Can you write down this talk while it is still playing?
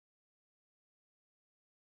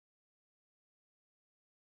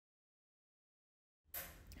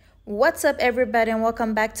What's up everybody, and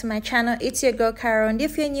welcome back to my channel. It's your girl Caro, and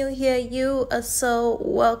if you're new here, you are so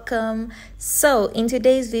welcome. So in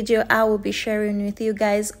today's video, I will be sharing with you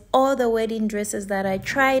guys all the wedding dresses that I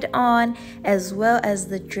tried on, as well as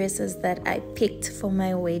the dresses that I picked for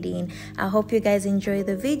my wedding. I hope you guys enjoy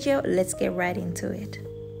the video. Let's get right into it.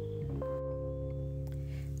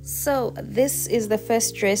 So this is the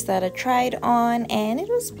first dress that I tried on, and it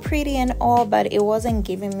was pretty and all, but it wasn't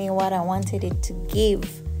giving me what I wanted it to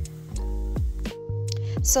give.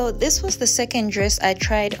 So this was the second dress I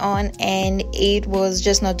tried on, and it was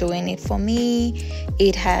just not doing it for me.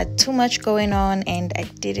 It had too much going on and I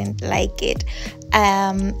didn't like it.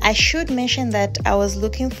 I should mention that I was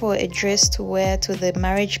looking for a dress to wear to the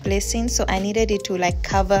marriage blessing, so I needed it to like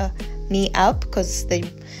cover me up because the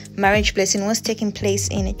marriage blessing was taking place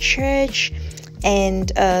in a church,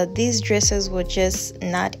 and these dresses were just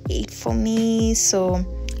not it for me, so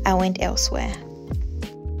I went elsewhere.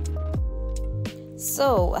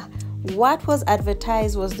 So what was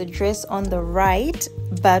advertised was the dress on the right,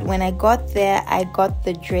 but when I got there, I got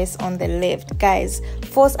the dress on the left. Guys,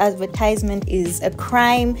 false advertisement is a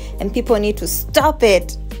crime and people need to stop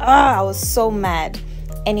it. I was so mad.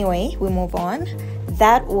 Anyway, we move on.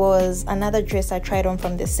 That was another dress I tried on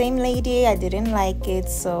from the same lady. I didn't like it,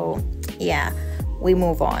 so yeah, we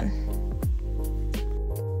move on.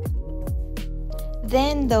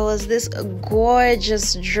 Then there was this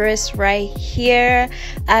gorgeous dress right here.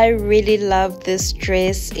 I really loved this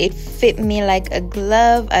dress. It fit me like a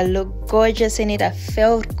glove. I looked gorgeous in it. I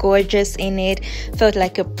felt gorgeous in it. Felt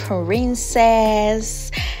like a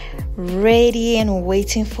princess, ready and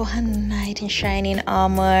waiting for her knight in shining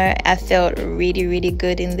armor. I felt really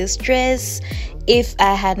good in this dress. If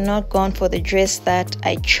I had not gone for the dress that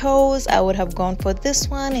I chose, I would have gone for this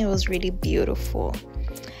one. It was really beautiful.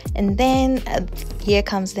 And then here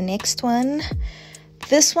comes the next one.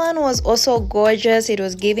 This one was also gorgeous. It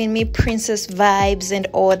was giving me princess vibes and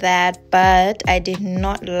all that, but I did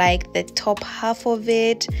not like the top half of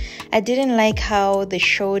it. I didn't like how the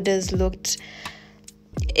shoulders looked.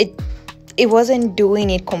 It wasn't doing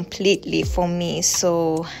it completely for me,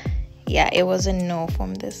 so yeah, it was a no for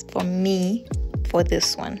me for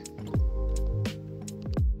this one.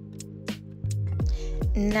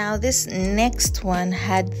 Now this next one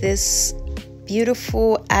had this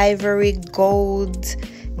beautiful ivory gold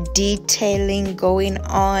detailing going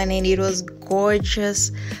on, and it was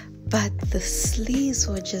gorgeous, but the sleeves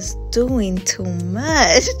were just doing too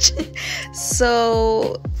much.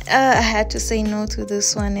 So I had to say no to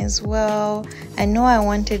this one as well. I know I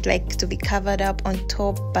wanted like to be covered up on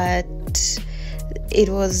top, but it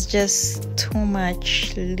was just too much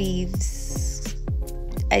sleeves.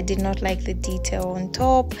 I did not like the detail on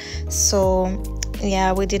top, so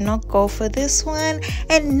yeah, we did not go for this one.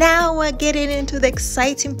 And now we're getting into the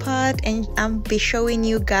exciting part, and I'll be showing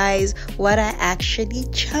you guys what I actually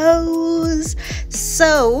chose.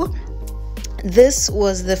 So this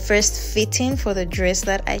was the first fitting for the dress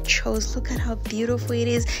that I chose. Look at how beautiful it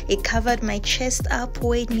is. It covered my chest up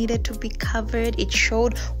where it needed to be covered. It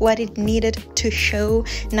showed what it needed to show.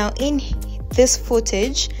 Now in this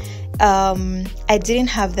footage, I didn't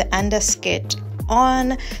have the underskirt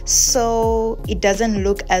on, so it doesn't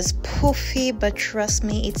look as poofy, but trust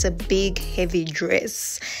me, it's a big heavy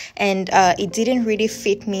dress, and it didn't really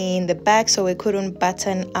fit me in the back, so we couldn't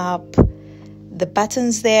button up the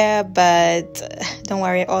buttons there, but don't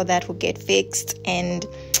worry, all that will get fixed. And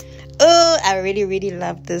I really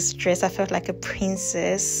loved this dress. I felt like a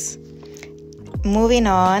princess. Moving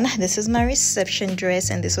on, this is my reception dress,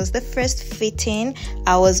 and this was the first fitting.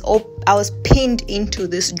 I was pinned into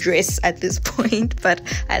this dress at this point, but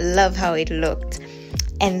I love how it looked.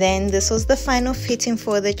 And then this was the final fitting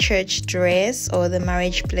for the church dress, or the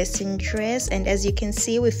marriage blessing dress, and as you can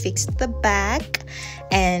see, we fixed the back,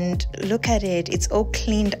 and look at it, it's all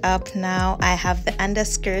cleaned up now. I have the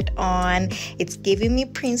underskirt on. It's giving me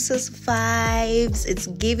princess vibes. It's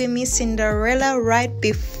giving me Cinderella right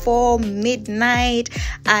before midnight.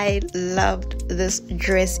 I loved this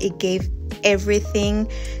dress. It gave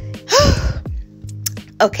everything.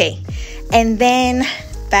 Okay, and then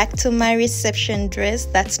back to my reception dress.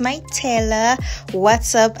 That's my tailor.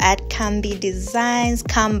 What's up at Kamba Designs?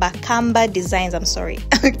 Kamba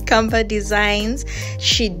Designs.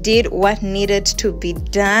 She did what needed to be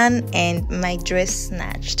done, and my dress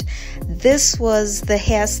snatched. This was the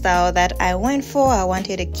hairstyle that I went for. I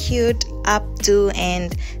wanted a cute updo,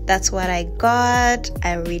 and that's what I got.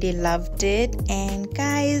 I really loved it. And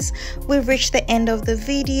guys, we've reached the end of the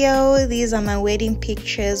video. These are my wedding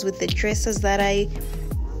pictures with the dresses that I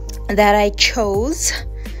chose.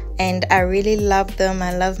 and I really love them.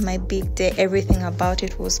 I love my big day. Everything about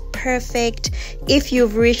it was perfect. If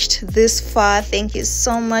you've reached this far, thank you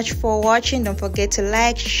so much for watching. Don't forget to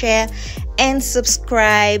like, share, and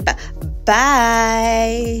subscribe.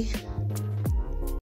 Bye.